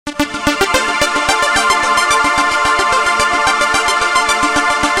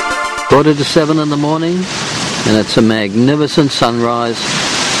7:15 in the morning, and it's a magnificent sunrise.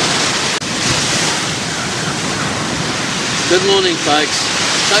 Good morning, folks.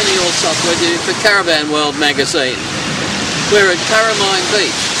 Tony Allsop with you for Caravan World magazine. We're at Kurrimine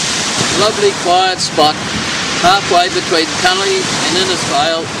Beach, a lovely quiet spot halfway between Cully and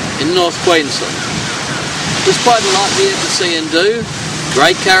Innisfail in North Queensland. There's quite a lot here to see and do.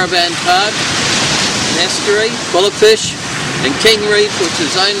 Great caravan park, an estuary full of fish, and King Reef, which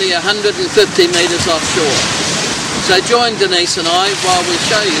is only 150 metres offshore. So join Denise and I while we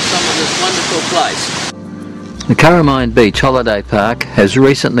show you some of this wonderful place. The Kurrimine Beach Holiday Park has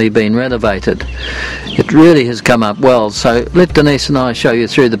recently been renovated. It really has come up well, so let Denise and I show you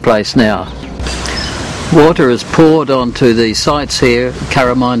through the place now. Water is poured onto the sites here at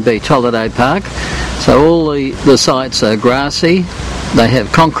Kurrimine Beach Holiday Park, so all the sites are grassy, they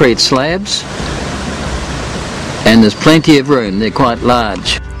have concrete slabs, and there's plenty of room. They're quite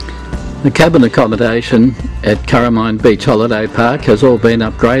large. The cabin accommodation at Kurrimine Beach Holiday Park has all been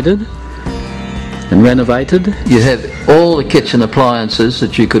upgraded and renovated. You have all the kitchen appliances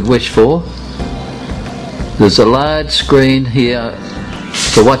that you could wish for. There's a large screen here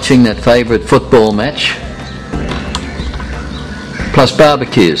for watching that favourite football match, plus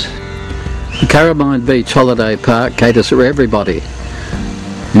barbecues. The Kurrimine Beach Holiday Park caters for everybody,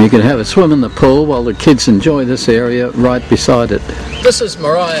 and you can have a swim in the pool while the kids enjoy this area right beside it. This is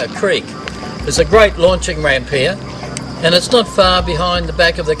Mariah Creek. There's a great launching ramp here, and it's not far behind the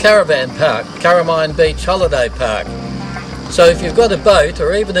back of the caravan park, Kurrimine Beach Holiday Park. So if you've got a boat,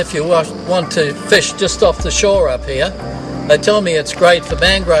 or even if you want to fish just off the shore up here, they tell me it's great for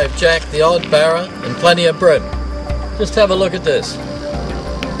mangrove jack, the odd barra, and plenty of bream. Just have a look at this.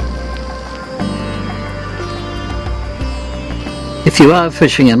 If you are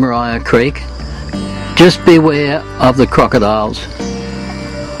fishing in Mariah Creek, just beware of the crocodiles.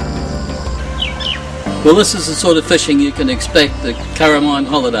 Well, this is the sort of fishing you can expect at Kurrimine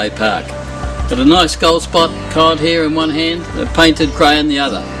Holiday Park. Got a nice gold spot cod here in one hand, a painted cray in the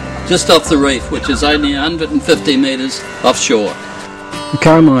other, just off the reef, which is only 150 metres offshore. The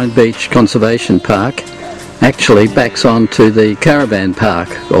Kurrimine Beach Conservation Park actually backs onto the caravan park,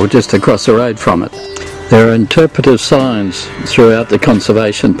 or just across the road from it. There are interpretive signs throughout the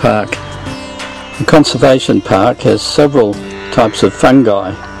Conservation Park. The Conservation Park has several types of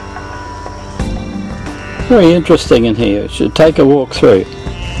fungi. Very interesting in here. You should take a walk through.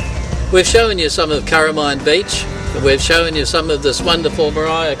 We've shown you some of Kurrimine Beach, and we've shown you some of this wonderful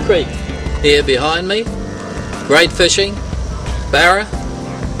Mariah Creek here behind me. Great fishing, barra.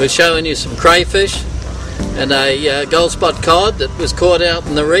 We've shown you some crayfish and a gold spot cod that was caught out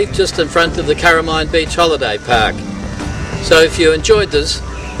in the reef just in front of the Kurrimine Beach Holiday Park. So if you enjoyed this,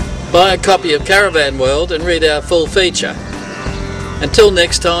 buy a copy of Caravan World and read our full feature. Until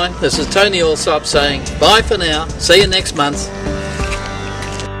next time, this is Tony Allsop saying bye for now, see you next month.